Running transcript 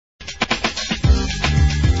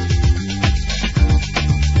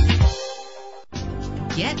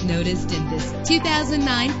noticed in this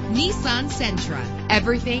 2009 Nissan Sentra.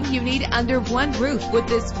 Everything you need under one roof with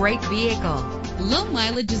this great vehicle. Low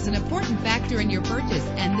mileage is an important factor in your purchase,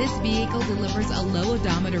 and this vehicle delivers a low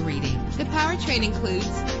odometer reading. The powertrain includes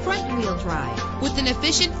front-wheel drive with an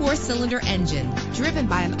efficient 4-cylinder engine driven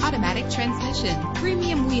by an automatic transmission.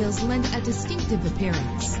 Premium wheels lend a distinctive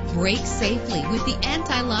appearance. Brake safely with the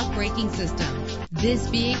anti-lock braking system. This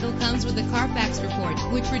vehicle comes with a Carfax report,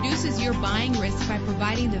 which reduces your buying risk by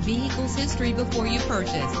providing the vehicle's history before you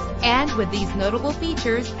purchase. And with these notable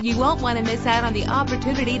features, you won't want to miss out on the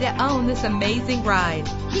opportunity to own this amazing ride.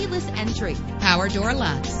 Keyless entry, power door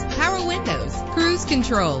locks, power windows, cruise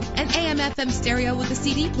control, an AM/FM stereo with a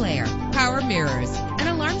CD player, power mirrors, an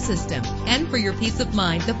alarm system. And for your peace of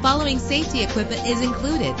mind, the following safety equipment is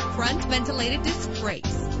included: front ventilated disc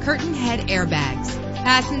brakes, curtain head airbags,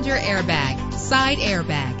 passenger airbag, side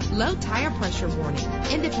airbag, low tire pressure warning,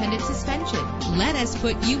 independent suspension. Let us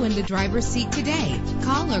put you in the driver's seat today.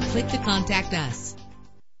 Call or click to contact us.